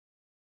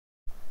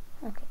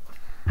Okay.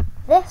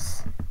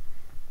 This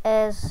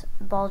is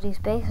Baldi's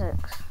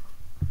Basics.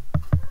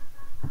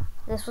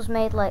 This was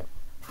made like...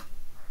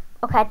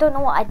 Okay, I don't know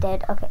what I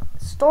did. Okay,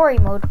 story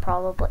mode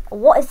probably.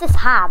 What is this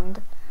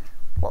hand?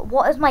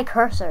 What is my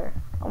cursor?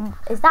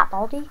 Is that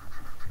Baldi?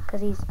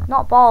 Because he's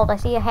not bald. I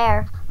see a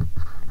hair.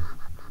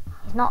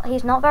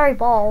 He's not very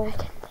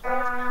bald.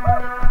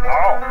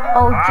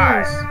 Oh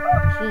jeez.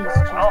 Jeez.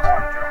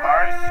 Welcome to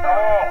my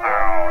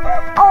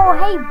schoolhouse. Oh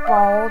hey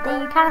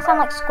Baldi, you kind of sound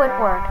like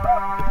Squidward.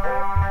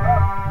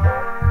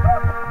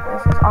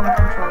 This is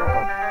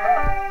uncontrollable.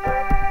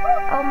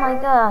 Oh my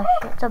gosh,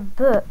 it's a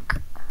book.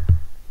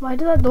 Why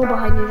did that door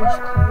behind you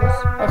just close?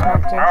 It's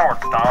meant to. Now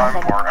it's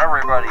time for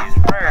everybody's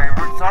favorite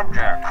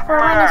subject. 4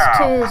 minus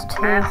 2 is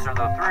 2. Answer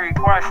the 3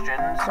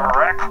 questions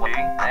correctly,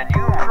 and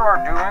you are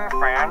doing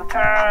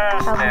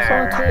fantastic.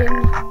 Problem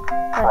 2.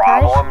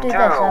 Problem 2. Okay,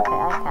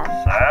 I can.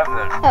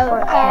 7. Oh,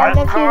 That's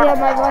if you hear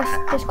my good. voice,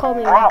 just call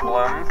me.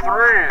 Problem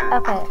 3.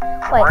 Okay.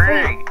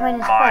 Wait, 3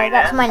 minus 5.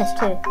 That's minus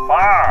 2.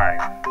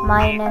 5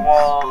 Minus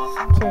equals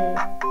 2.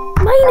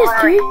 Minus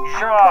Great 2?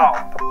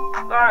 job.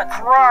 That's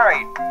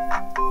right.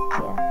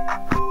 Yeah.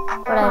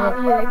 What I Wow,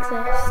 did? you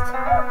exist.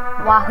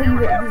 Wow, you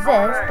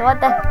exist? What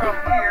the?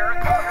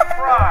 Here's the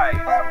prize.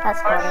 That's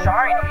A funny.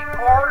 shiny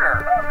quarter.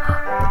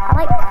 I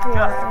like Just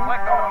quarter.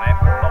 click on it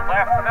with the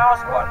left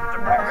mouse button to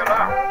pick it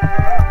up.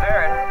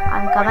 Then,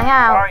 I'm coming when you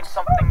out. find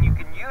something you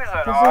can use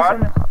it This is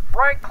on,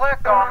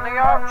 right-click on the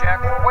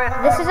object with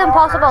This the is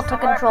impossible quarter to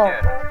control.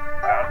 selected.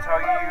 That's how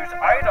you use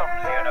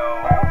items, you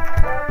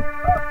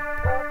know.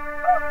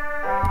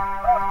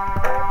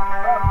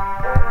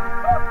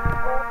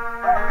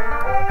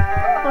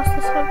 What's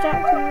the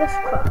subject in this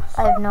class?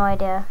 I have no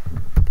idea.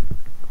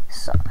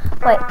 So,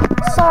 wait,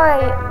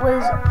 sorry,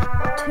 was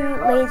too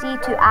lazy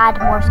to add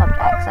more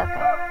subjects.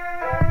 Okay.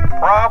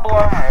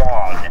 Problem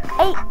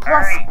 1. 8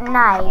 plus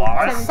 9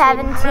 plus is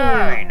 17.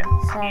 9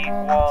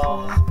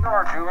 equals,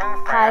 you're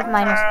doing 5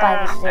 minus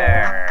 5 is 0.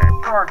 fantastic.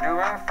 You're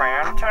doing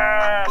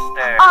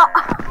fantastic. Oh!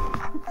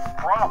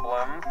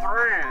 Problem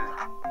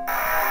 3.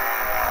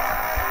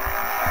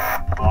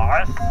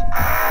 Plus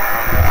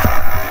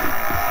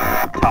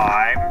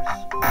times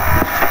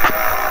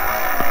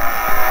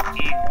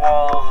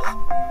equals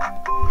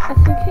I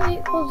think it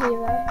equals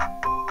 0.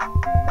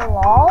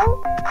 Lol?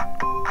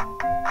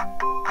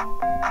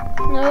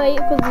 No, it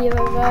equals 0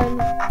 then.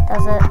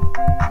 Does it?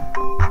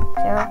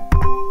 0?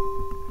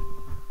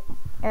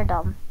 You're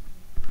dumb.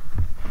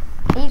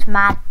 He's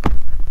mad.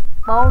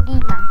 Baldi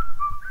man.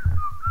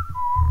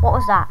 What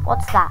was that?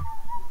 What's that?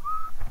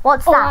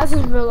 What's Oh, that? that's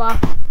his ruler.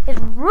 His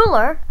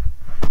ruler?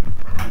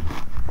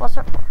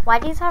 Why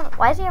does he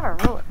have a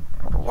ruler?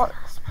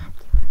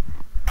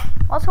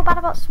 What's so bad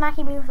about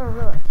smacking me with a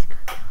ruler?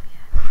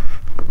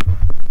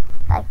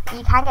 Like,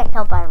 you can't get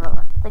killed by a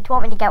ruler. Like, do you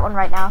want me to get one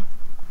right now?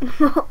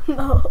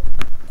 No.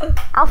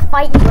 I'll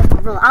fight you with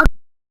a ruler.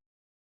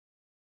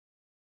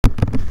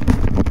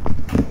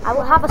 I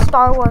will have a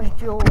Star Wars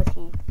duel with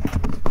you.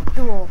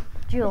 Duel.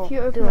 If you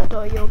open that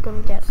door, you're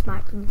gonna get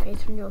smacked in the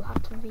face and you'll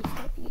have to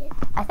restart the game.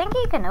 I think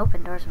he can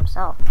open doors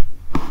himself.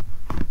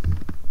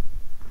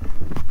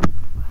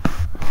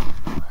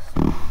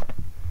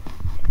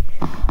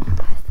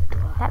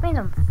 That means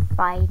I'm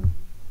fine.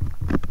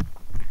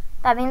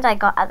 That means I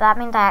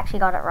actually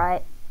got it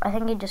right. I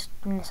think he just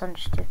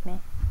misunderstood me.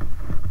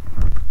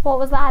 What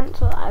was the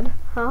answer then?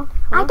 Huh?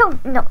 I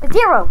don't know.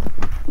 0.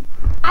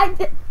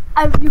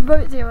 You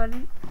wrote 0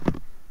 and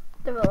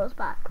the ruler's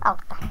back. Oh,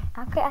 dang.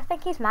 Okay, I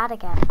think he's mad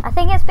again. I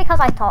think it's because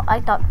I talked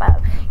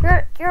about him.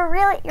 You're a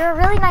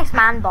really nice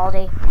man,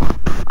 Baldi.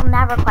 I'll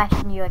never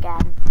question you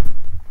again.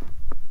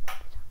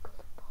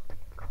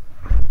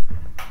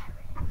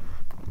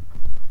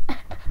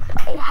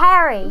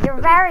 Hairy,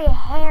 you're very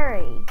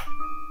hairy.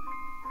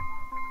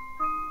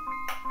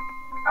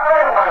 I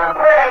want to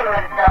play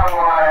with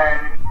someone.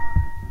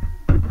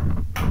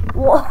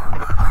 Whoa.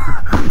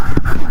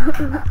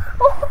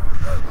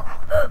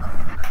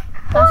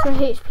 That's an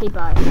HP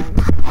bar, I think.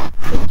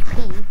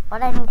 HP? What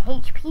do I need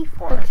HP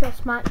for? Because you're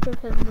smacked with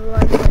his ruler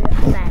and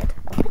you're dead.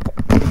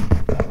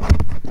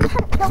 You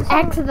can't kill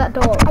someone. Exit that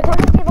door. I don't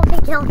think people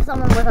can kill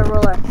someone with a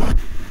ruler.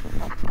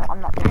 No,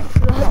 I'm not doing it.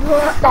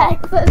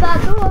 Exit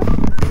that door.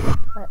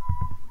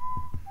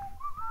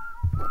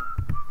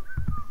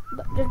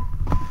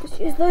 Just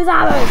use those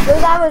arrows.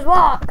 Those arrows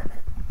work.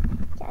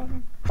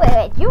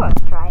 Wait, you want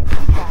to try it. You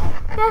try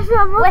it. Yes,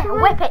 I'm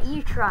Whippet,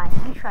 you try.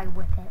 You try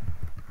Whippet.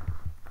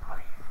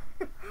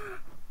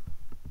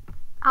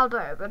 I'll do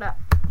it, but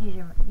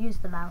Use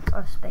the mouse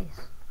or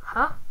space.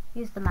 huh?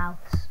 Use the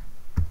mouse.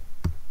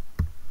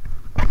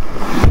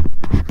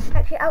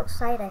 Rex, you're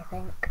outside, I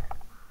think.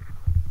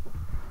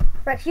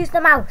 Rex, use the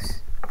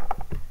mouse.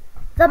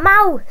 The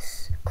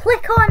mouse!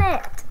 Click on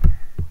it!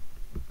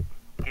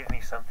 give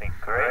me something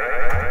great.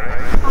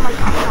 Oh my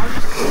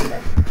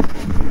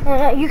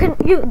god,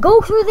 You go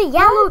through the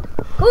yellow.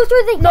 Go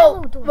through the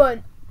yellow door.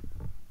 run.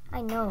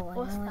 I know.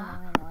 What's that?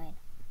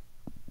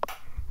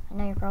 I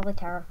know you're probably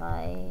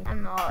terrified.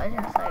 I'm not. It's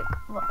just like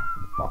what?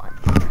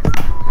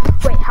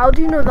 Wait, how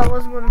do you know that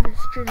was one of his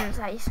students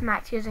that he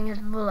smacked using his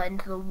ruler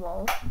into the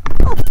wall?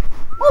 Oh,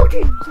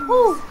 jeez!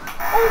 Oh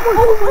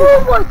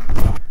my!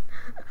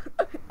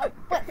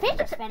 What,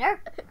 fidget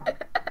spinner?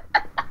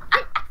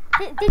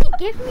 Did he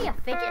give me a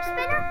fidget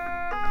spinner?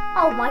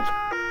 Oh my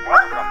god.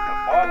 Welcome to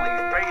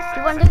Baldi's Basic Do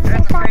you want to do the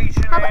next time?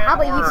 How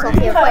about you solve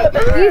it? Wait,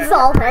 you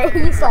solve it.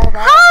 You solve it.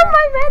 How am I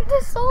meant to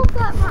solve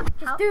that?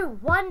 Just do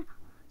 1,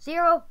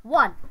 0,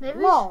 1. Maybe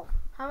Lol.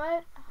 How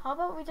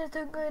about we just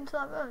don't go into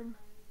that room?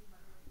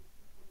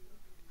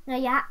 No,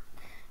 yeah.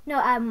 No,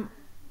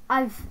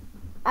 I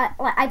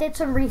did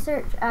some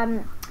research.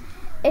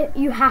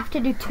 You have to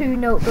do 2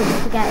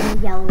 notebooks to get in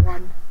the yellow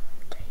one.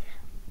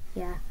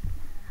 Yeah.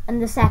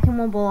 And the second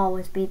one will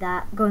always be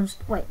that.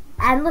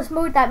 Endless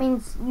mode, that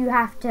means you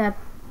have to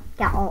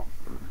get all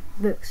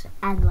books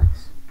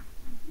endless.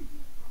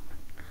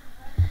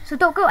 So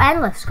don't go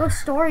endless, go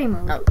story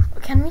mode. Oh,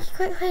 can we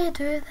quickly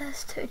do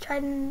this to try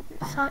and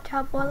search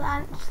out what the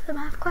answer to the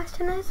math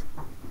question is?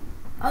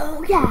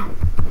 Oh yeah.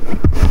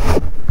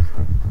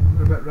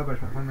 A bit rubbish,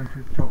 but I found them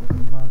two chocolate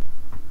in the bag.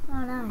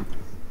 Oh nice.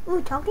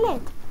 Ooh,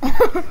 chocolate.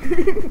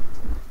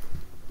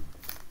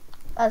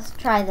 Let's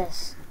try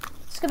this.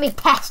 It's gonna be a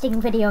testing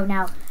video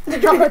now.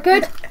 Chocolate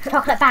good,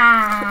 chocolate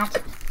bad.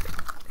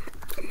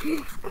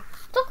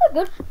 Chocolate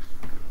good.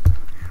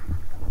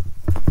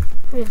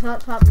 We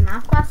search out the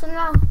math question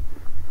now.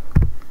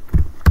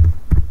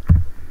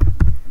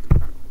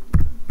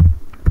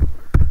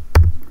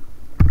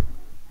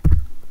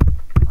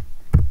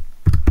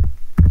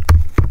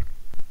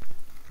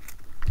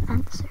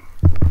 Answer.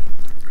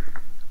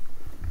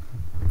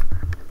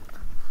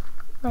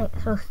 Wait,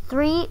 so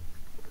 3,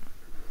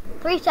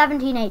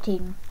 17,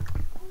 18.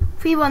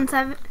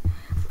 317.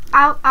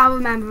 I'll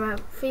remember it.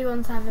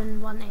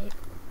 31718.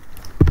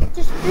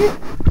 Just do.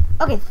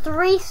 Okay,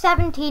 3,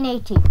 17,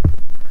 18.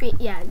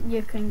 Yeah,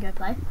 you can go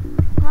play.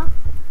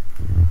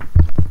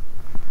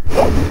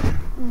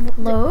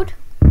 Load.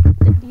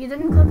 You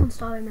didn't click on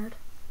story mode.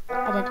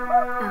 I did. Oh,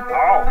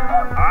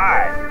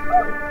 hi.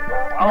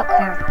 I don't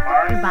care.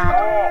 You're bad.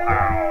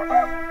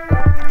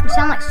 You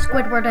sound like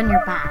Squidward and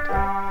you're bad.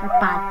 You're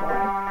bad boy.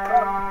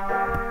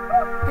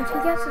 If he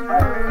gets his will, we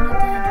need to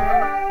head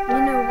around. We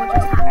know what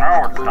just Now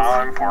happened. it's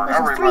time for This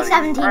is everybody's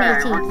 3:17, 18.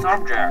 favorite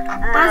subject.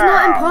 That's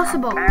not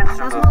impossible. Answer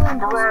That's the not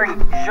impossible. great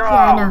job. Yeah, I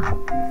know.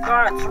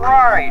 That's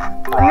right.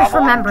 I'm just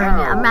remembering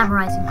it. I'm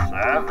memorizing it.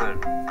 7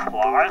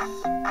 plus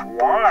 1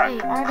 I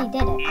already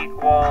did it.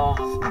 equals.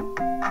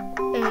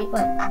 8.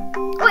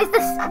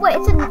 Wait,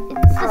 it's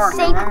the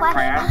same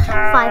question.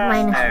 5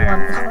 minus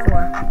 1 is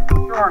 4.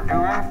 You're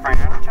doing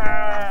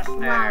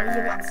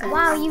fantastic.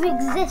 Wow, you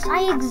exist.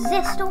 I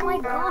exist. Oh my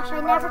gosh, I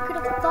never could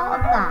have thought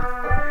of that.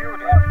 You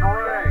did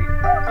great.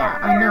 Yeah,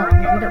 I know.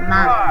 I'm good at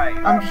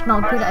math. I'm just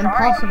not good at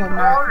impossible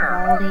math,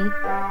 Baldi.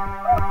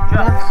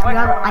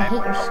 I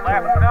hate your school. What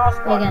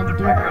are you gonna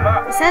do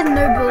about it? It says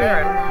no bullying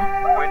in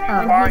there. When you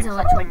Oh, find he's a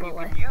little something you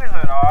bully. can use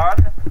it on.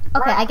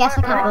 Okay, I guess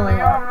I can't bully him.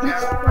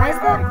 Why is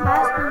that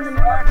class number?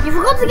 You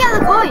forgot to get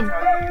the coin. I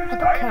don't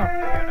care.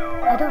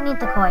 I don't need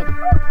the coin.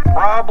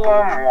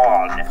 Problem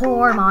 1.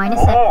 4 minus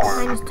 6.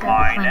 Minus 2.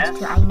 Minus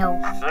 2, I know.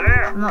 6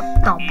 I'm not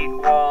dumb.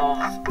 equals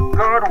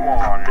good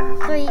one.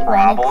 3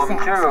 Problem minus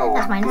 6. 2.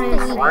 That's minus 3.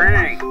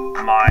 3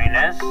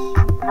 minus.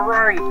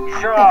 Great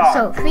Okay, job.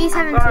 so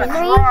 317. That's right.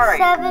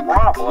 317.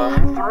 Problem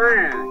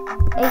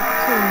 3.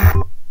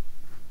 18.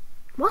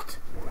 What?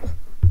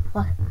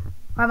 What?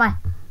 Where am I?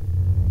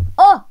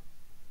 Oh!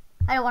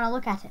 I don't want to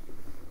look at it.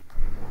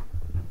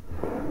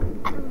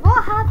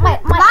 What happened? My-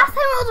 Last time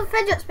it was a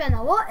fidget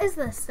spinner. What is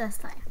this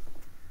time?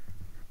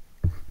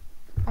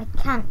 I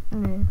can't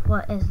move.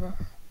 What is this?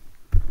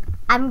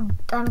 I'm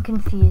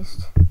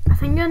confused. I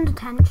think you're in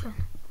detention.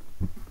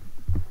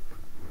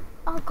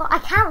 Oh god, I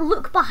can't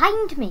look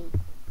behind me.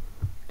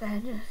 They're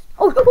just...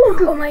 Oh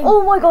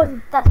my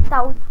god. That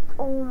was.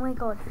 Oh my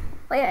god.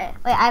 Wait.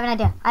 I have an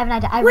idea.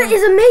 Wait,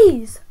 it's a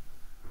maze.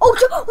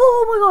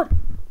 Oh my god.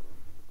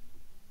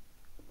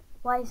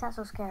 Why is that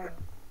so scary?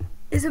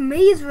 It's a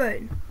maze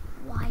room.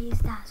 Why is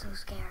that so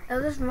scary?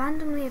 It'll just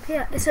randomly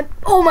appear. It's a...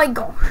 Oh my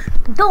gosh.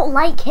 Don't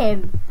like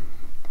him.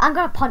 I'm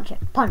gonna punch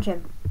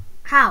him.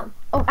 How?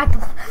 Oh god.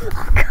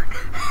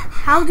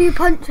 How do you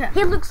punch it?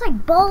 He looks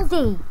like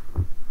Baldi.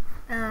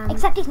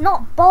 Except he's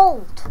not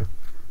bald.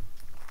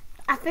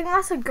 I think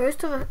that's a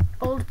ghost of an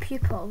old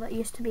pupil that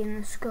used to be in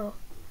the school.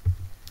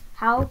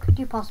 How could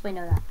you possibly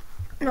know that?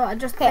 No, I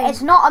just Okay, think...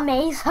 it's not a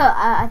maze.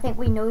 I think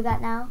we know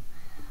that now.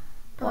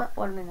 But-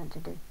 What am I meant to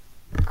do?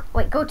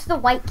 Wait, go to the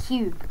white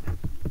cube.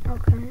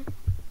 Okay.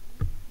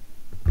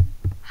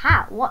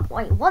 How? What?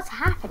 Wait, what's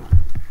happening?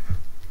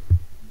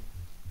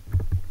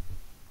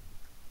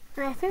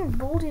 And I think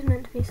Baldi's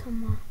meant to be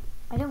somewhere.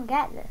 I don't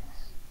get this.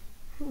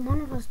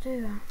 One of us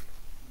do.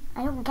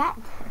 I don't get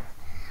this.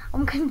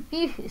 I'm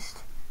confused.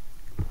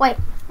 Wait,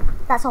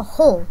 that's a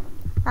hole.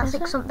 That's Is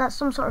like it? that's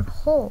some sort of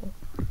hole.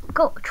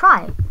 Go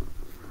try.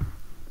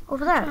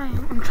 Over there.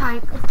 I'm trying.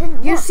 It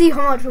didn't You work. see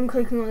how much I'm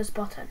clicking on this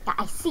button. Yeah,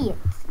 I see it.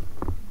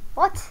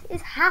 What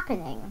is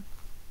happening?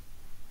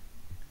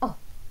 Oh.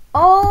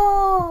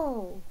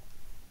 Oh!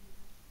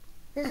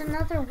 There's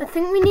another I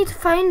think we need to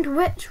find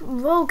which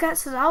wall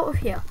gets us out of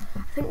here.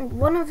 I think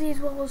one of these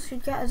walls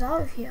should get us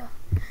out of here.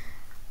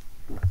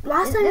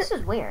 Last time... This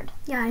is weird.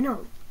 Yeah, I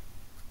know.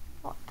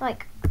 What,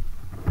 like...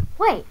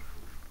 Wait.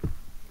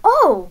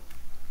 Oh!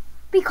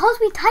 Because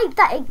we typed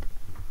that in...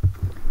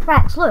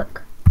 Rex,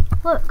 look.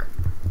 Look.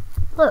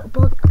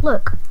 Look,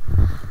 look.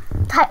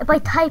 By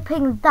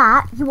typing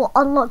that, you will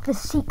unlock the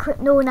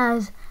secret known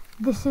as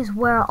 "This is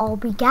where it all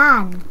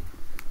began."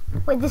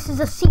 Wait, this is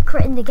a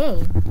secret in the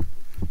game.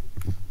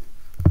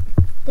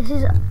 This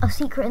is a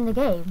secret in the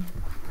game.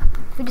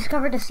 We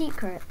discovered a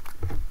secret.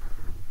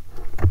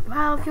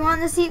 Well, if you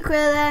want the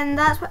secret, then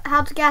that's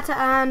how to get it,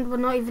 and we're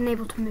not even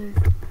able to move.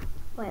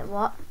 Wait,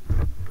 what?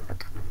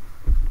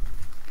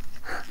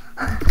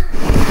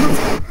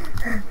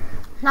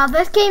 Now,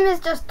 this game is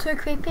just too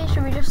creepy.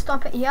 Should we just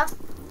stop it here?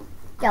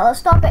 Yeah, let's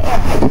stop it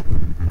here.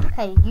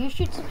 Okay, you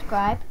should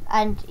subscribe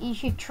and you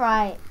should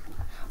try.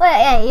 Wait,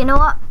 yeah, you know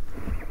what?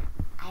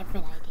 I have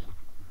an idea.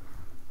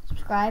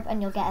 Subscribe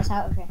and you'll get us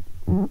out of here.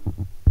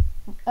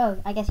 Oh,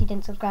 I guess you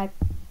didn't subscribe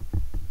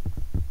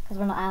because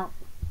we're not out.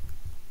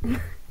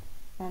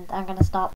 And I'm gonna stop.